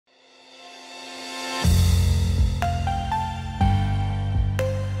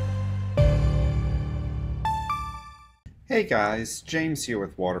Hey guys, James here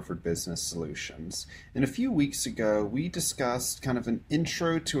with Waterford Business Solutions. And a few weeks ago, we discussed kind of an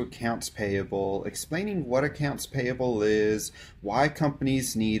intro to accounts payable, explaining what accounts payable is, why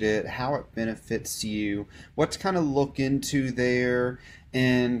companies need it, how it benefits you, what to kind of look into there,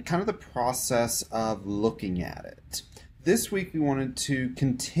 and kind of the process of looking at it. This week, we wanted to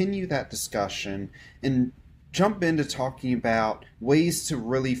continue that discussion and jump into talking about ways to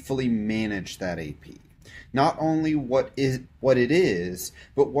really fully manage that AP. Not only what it is,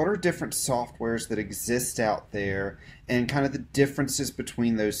 but what are different softwares that exist out there and kind of the differences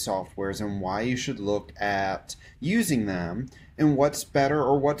between those softwares and why you should look at using them and what's better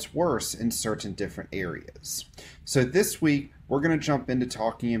or what's worse in certain different areas. So this week we're going to jump into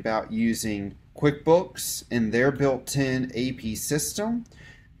talking about using QuickBooks and their built-in AP system,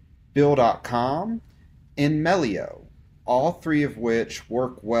 Bill.com, and Melio, all three of which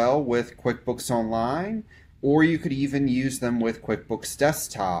work well with QuickBooks Online, or you could even use them with QuickBooks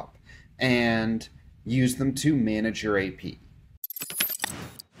Desktop and use them to manage your AP.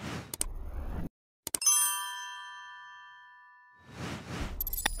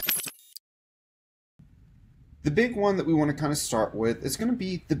 The big one that we want to kind of start with is going to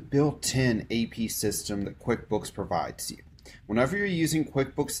be the built-in AP system that QuickBooks provides you. Whenever you're using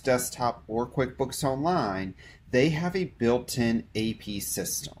QuickBooks Desktop or QuickBooks Online, they have a built-in AP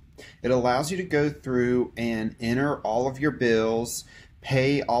system. It allows you to go through and enter all of your bills,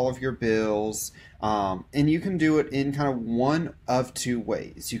 pay all of your bills, and you can do it in kind of one of two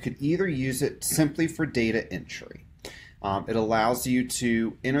ways. You could either use it simply for data entry. It allows you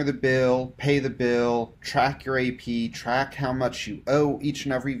to enter the bill, pay the bill, track your AP, track how much you owe each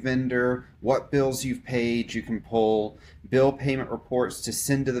and every vendor, what bills you've paid. You can pull bill payment reports to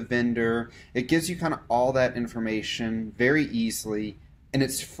send to the vendor. It gives you kind of all that information very easily, and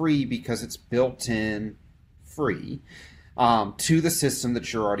it's free because it's built in free to the system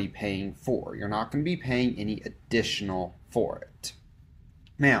that you're already paying for. You're not going to be paying any additional for it.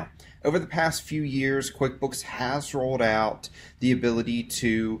 Now, over the past few years, QuickBooks has rolled out the ability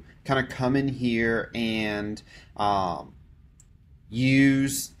to kind of come in here and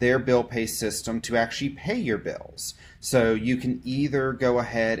use their bill pay system to actually pay your bills. So you can either go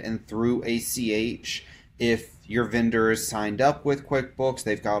ahead and through ACH, if your vendor is signed up with QuickBooks,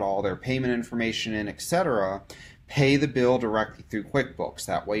 they've got all their payment information in, etc., pay the bill directly through QuickBooks.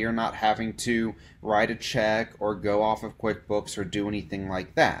 That way you're not having to write a check or go off of QuickBooks or do anything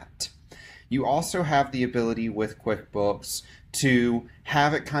like that. You also have the ability with QuickBooks to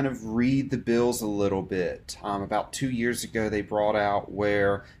have it kind of read the bills a little bit. About 2 years ago they brought out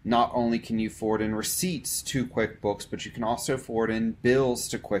where not only can you forward in receipts to QuickBooks, but you can also forward in bills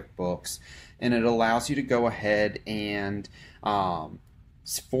to QuickBooks, and it allows you to go ahead and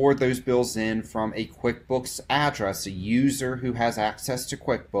forward those bills in from a QuickBooks address, a user who has access to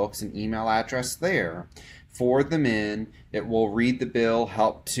QuickBooks, an email address there. Forward them in. It will read the bill,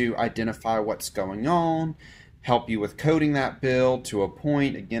 help to identify what's going on, help you with coding that bill to a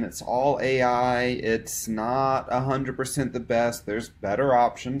point. Again, it's all AI. It's not 100% the best. There's better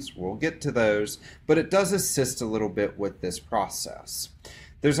options. We'll get to those, but it does assist a little bit with this process.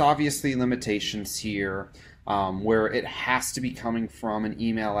 There's obviously limitations here where it has to be coming from an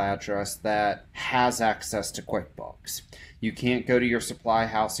email address that has access to QuickBooks. You can't go to your supply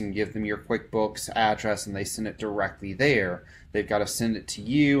house and give them your QuickBooks address and they send it directly there. They've got to send it to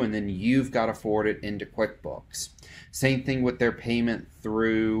you, and then you've got to forward it into QuickBooks. Same thing with their payment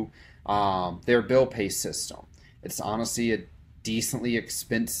through their bill pay system. It's honestly a decently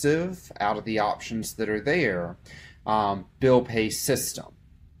expensive, out of the options that are there, bill pay system.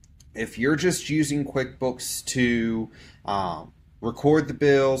 If you're just using QuickBooks to record the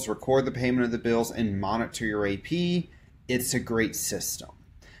bills, record the payment of the bills, and monitor your AP, it's a great system.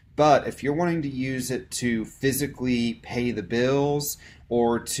 But if you're wanting to use it to physically pay the bills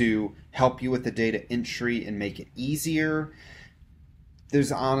or to help you with the data entry and make it easier,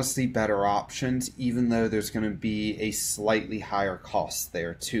 there's honestly better options, even though there's going to be a slightly higher cost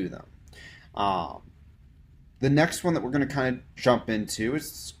there to them. The next one that we're going to kind of jump into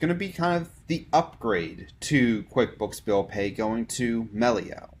is going to be kind of the upgrade to QuickBooks Bill Pay, going to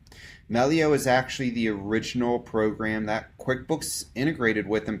Melio. Melio is actually the original program that QuickBooks integrated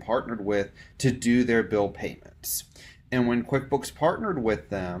with and partnered with to do their bill payments. And when QuickBooks partnered with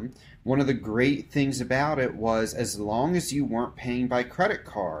them, one of the great things about it was, as long as you weren't paying by credit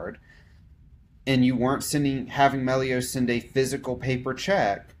card and you weren't having Melio send a physical paper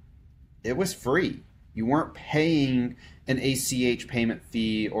check, it was free. You weren't paying an ACH payment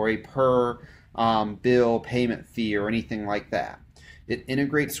fee or a per bill payment fee or anything like that. It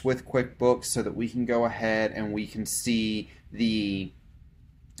integrates with QuickBooks so that we can go ahead and we can see the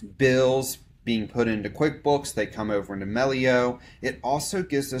bills being put into QuickBooks. They come over into Melio. It also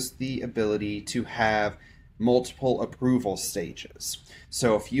gives us the ability to have multiple approval stages.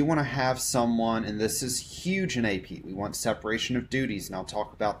 So if you want to have someone, and this is huge in AP, we want separation of duties, and I'll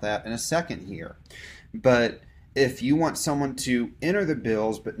talk about that in a second here. But if you want someone to enter the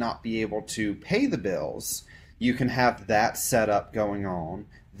bills but not be able to pay the bills, you can have that setup going on.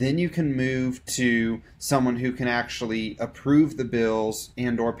 Then you can move to someone who can actually approve the bills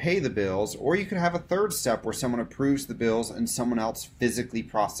and or pay the bills, or you could have a third step where someone approves the bills and someone else physically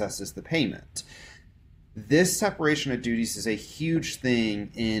processes the payment. This separation of duties is a huge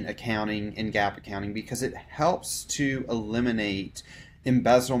thing in accounting and GAAP accounting because it helps to eliminate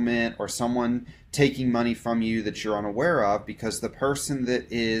embezzlement or someone taking money from you that you're unaware of, because the person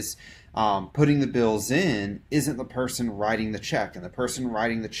that is putting the bills in isn't the person writing the check, and the person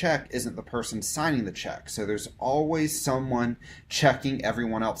writing the check isn't the person signing the check. So there's always someone checking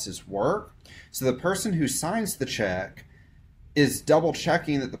everyone else's work. So the person who signs the check is double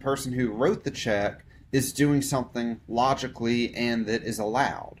checking that the person who wrote the check is doing something logically and that is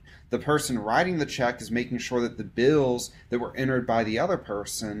allowed. The person writing the check is making sure that the bills that were entered by the other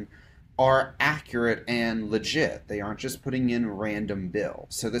person are accurate and legit. They aren't just putting in random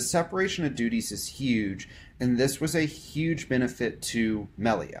bills. So the separation of duties is huge, and this was a huge benefit to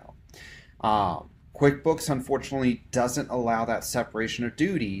Melio. QuickBooks unfortunately doesn't allow that separation of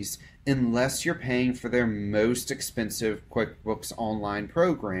duties unless you're paying for their most expensive QuickBooks Online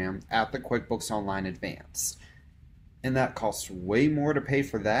program at the QuickBooks Online Advanced. And that costs way more to pay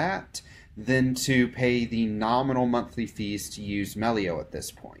for that than to pay the nominal monthly fees to use Melio at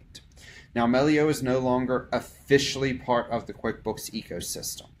this point. Now, Melio is no longer officially part of the QuickBooks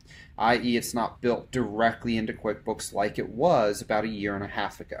ecosystem, i.e. it's not built directly into QuickBooks like it was about a year and a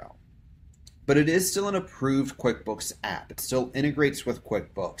half ago. But it is still an approved QuickBooks app. It still integrates with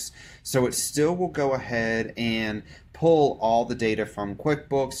QuickBooks. So it still will go ahead and pull all the data from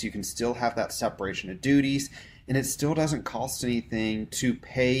QuickBooks. You can still have that separation of duties. And it still doesn't cost anything to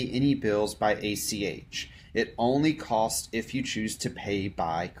pay any bills by ACH. It only costs if you choose to pay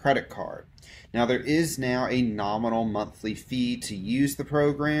by credit card. Now there is now a nominal monthly fee to use the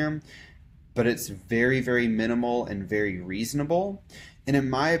program, but it's very, very minimal and very reasonable. And in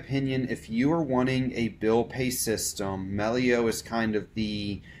my opinion, if you are wanting a bill pay system, Melio is kind of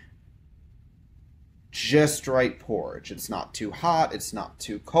the just right porridge. It's not too hot, it's not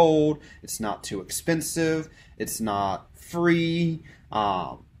too cold, it's not too expensive, it's not free.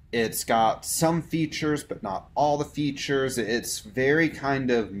 It's got some features, but not all the features. It's very kind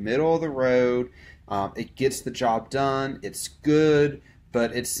of middle of the road. It gets the job done. It's good,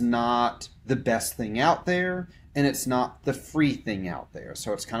 but it's not the best thing out there, and it's not the free thing out there.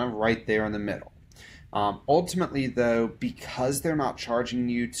 So it's kind of right there in the middle. Ultimately, though, because they're not charging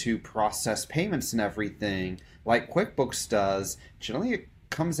you to process payments and everything like QuickBooks does, generally it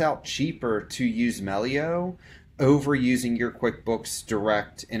comes out cheaper to use Melio over using your QuickBooks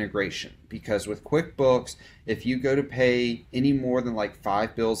direct integration. Because with QuickBooks, if you go to pay any more than like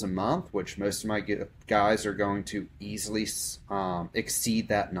 5 bills a month, which most of my guys are going to easily exceed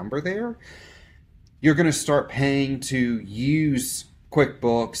that number there, you're going to start paying to use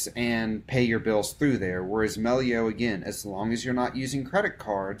QuickBooks and pay your bills through there. Whereas Melio, again, as long as you're not using credit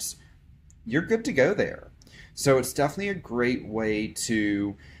cards, you're good to go there. So it's definitely a great way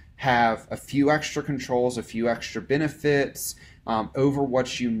to have a few extra controls, a few extra benefits over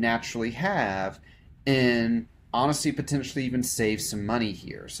what you naturally have, and honestly potentially even save some money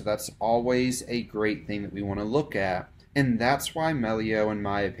here. So that's always a great thing that we want to look at, and that's why Melio, in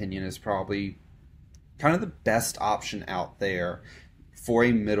my opinion, is probably kind of the best option out there for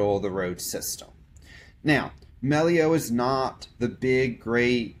a middle of the road system. Now, Melio is not the big,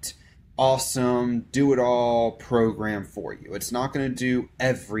 great, awesome, do-it-all program for you. It's not going to do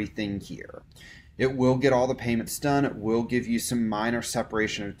everything here. It will get all the payments done. It will give you some minor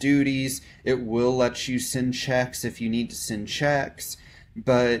separation of duties. It will let you send checks if you need to send checks.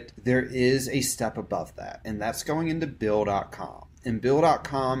 But there is a step above that, and that's going into Bill.com. And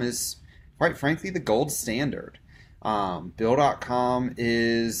Bill.com is, quite frankly, the gold standard. Bill.com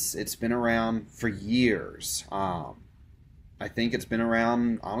it's been around for years. I think it's been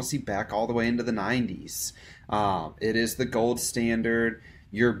around, honestly, back all the way into the 90s. It is the gold standard.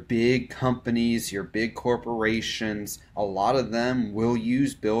 Your big companies, your big corporations, a lot of them will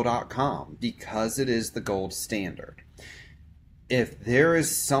use Bill.com because it is the gold standard. If there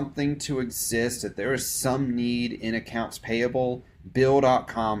is something to exist, if there is some need in accounts payable,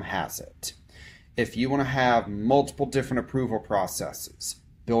 Bill.com has it. If you want to have multiple different approval processes,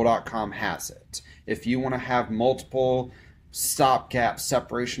 Bill.com has it. If you want to have multiple stopgap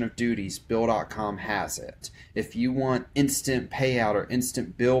separation of duties, Bill.com has it. If you want instant payout or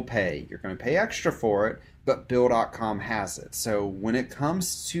instant bill pay, you're going to pay extra for it, but Bill.com has it. So when it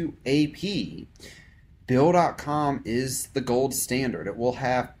comes to AP, Bill.com is the gold standard. It will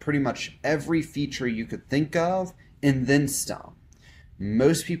have pretty much every feature you could think of and then some.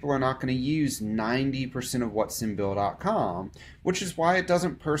 Most people are not going to use 90% of what's in Bill.com, which is why it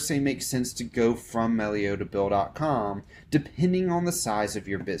doesn't per se make sense to go from Melio to Bill.com, depending on the size of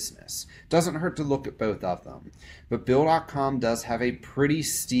your business. Doesn't hurt to look at both of them. But Bill.com does have a pretty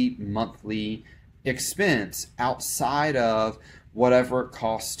steep monthly expense outside of whatever it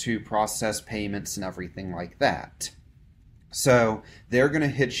costs to process payments and everything like that. So they're going to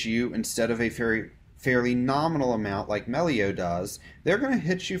hit you, instead of a fairly nominal amount like Melio does, they're going to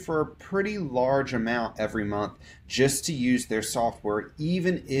hit you for a pretty large amount every month just to use their software,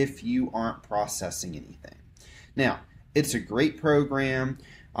 even if you aren't processing anything. Now, it's a great program.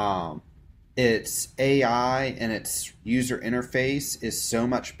 Its AI and its user interface is so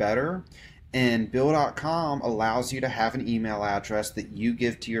much better. And Bill.com allows you to have an email address that you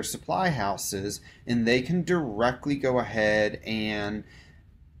give to your supply houses, and they can directly go ahead and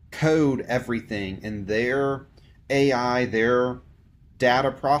code everything. And their AI, their data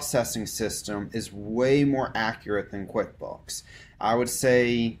processing system, is way more accurate than QuickBooks. I would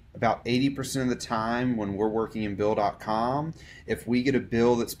say about 80% of the time when we're working in Bill.com, if we get a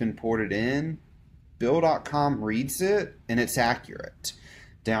bill that's been ported in, Bill.com reads it and it's accurate,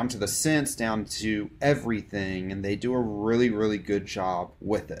 down to the cents, down to everything, and they do a really, really good job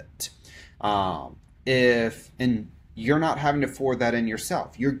with it. And you're not having to forward that in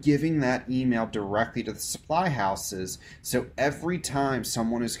yourself. You're giving that email directly to the supply houses, so every time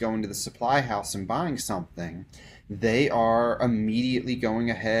someone is going to the supply house and buying something, they are immediately going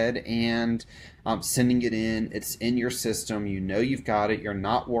ahead and sending it in. It's in your system. You know you've got it. You're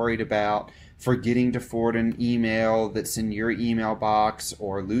not worried about forgetting to forward an email that's in your email box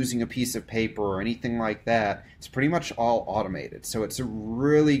or losing a piece of paper or anything like that. It's pretty much all automated. So it's a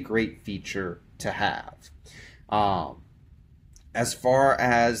really great feature to have. As far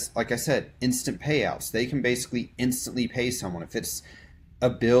as, like I said, instant payouts, they can basically instantly pay someone. If it's a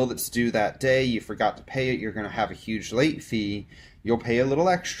bill that's due that day, you forgot to pay it, you're going to have a huge late fee. You'll pay a little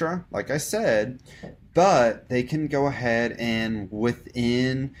extra, like I said, but they can go ahead and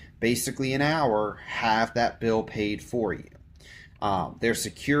within basically an hour have that bill paid for you. Their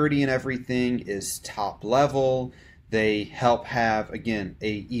security and everything is top level. They help have, again,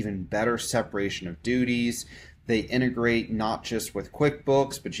 a even better separation of duties. They integrate not just with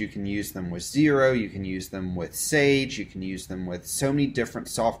QuickBooks, but you can use them with Xero, you can use them with Sage, you can use them with so many different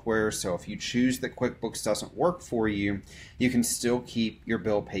softwares. So if you choose that QuickBooks doesn't work for you, you can still keep your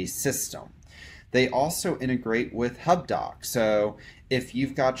bill pay system. They also integrate with HubDoc. So if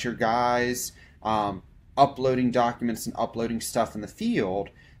you've got your guys uploading documents and uploading stuff in the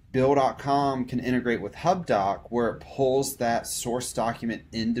field, Bill.com can integrate with HubDoc, where it pulls that source document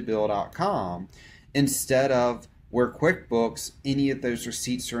into Bill.com, instead of where QuickBooks, any of those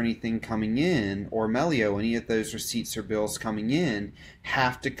receipts or anything coming in, or Melio, any of those receipts or bills coming in,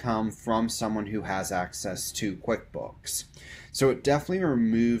 have to come from someone who has access to QuickBooks. So it definitely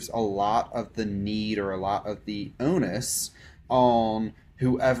removes a lot of the need or a lot of the onus on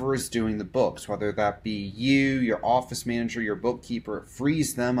whoever is doing the books, whether that be you, your office manager, your bookkeeper. It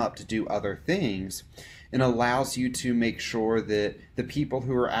frees them up to do other things and allows you to make sure that the people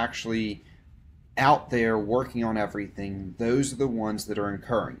who are actually out there working on everything, those are the ones that are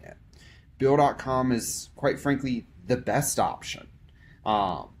incurring it. Bill.com is, quite frankly, the best option.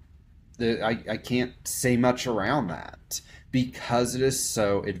 I can't say much around that because it is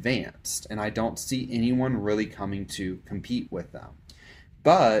so advanced, and I don't see anyone really coming to compete with them.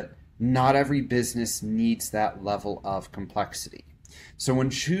 But not every business needs that level of complexity. So when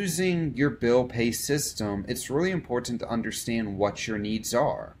choosing your bill pay system, it's really important to understand what your needs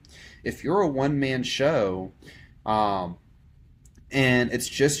are. If you're a one-man show and it's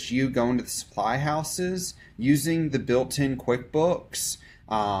just you going to the supply houses, using the built-in QuickBooks,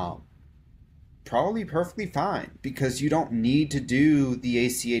 probably perfectly fine, because you don't need to do the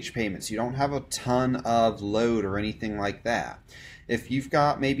ACH payments. You don't have a ton of load or anything like that. If you've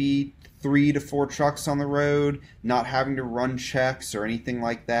got maybe 3 to 4 trucks on the road, not having to run checks or anything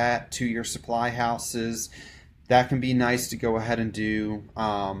like that to your supply houses, that can be nice to go ahead and do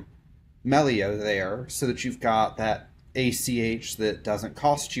Melio there, so that you've got that ACH that doesn't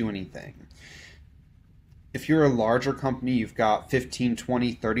cost you anything. If you're a larger company, you've got 15,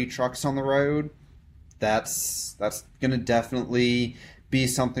 20, 30 trucks on the road, that's going to definitely be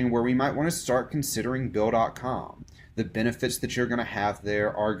something where we might want to start considering Bill.com. The benefits that you're going to have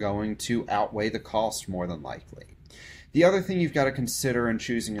there are going to outweigh the cost more than likely. The other thing you've got to consider in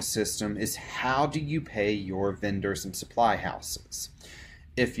choosing a system is how do you pay your vendors and supply houses.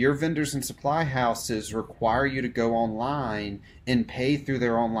 If your vendors and supply houses require you to go online and pay through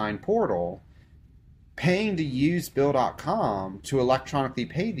their online portal, paying to use Bill.com to electronically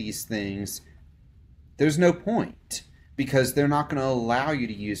pay these things, there's no point, because they're not going to allow you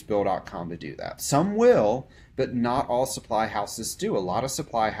to use Bill.com to do that. Some will, but not all supply houses do. A lot of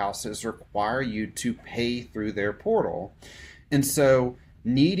supply houses require you to pay through their portal. And so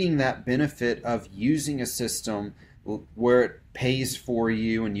needing that benefit of using a system where it pays for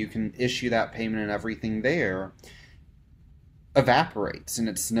you and you can issue that payment and everything there evaporates, and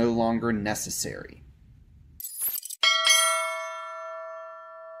it's no longer necessary.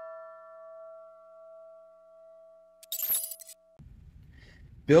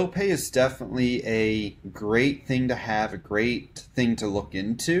 Bill pay is definitely a great thing to have, a great thing to look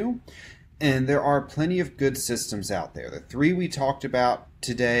into, and there are plenty of good systems out there. The three we talked about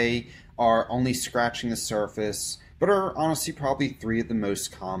today are only scratching the surface, but are honestly probably three of the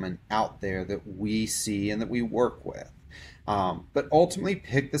most common out there that we see and that we work with. But ultimately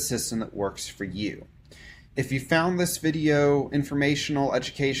pick the system that works for you. If you found this video informational,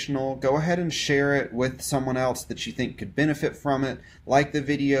 educational, go ahead and share it with someone else that you think could benefit from it. Like the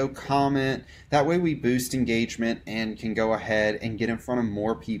video, comment. That way we boost engagement and can go ahead and get in front of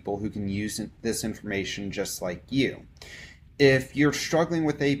more people who can use this information just like you. If you're struggling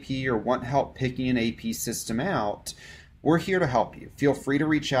with AP or want help picking an AP system out, we're here to help you. Feel free to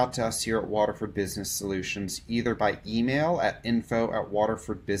reach out to us here at Waterford Business Solutions, either by email at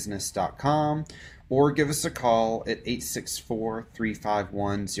info@waterfordbusiness.com or give us a call at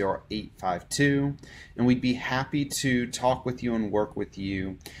 864-351-0852, and we'd be happy to talk with you and work with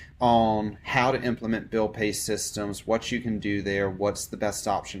you on how to implement bill pay systems, what you can do there, what's the best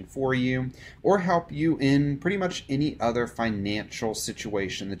option for you, or help you in pretty much any other financial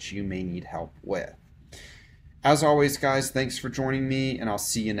situation that you may need help with. As always, guys, thanks for joining me, and I'll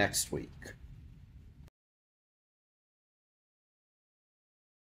see you next week.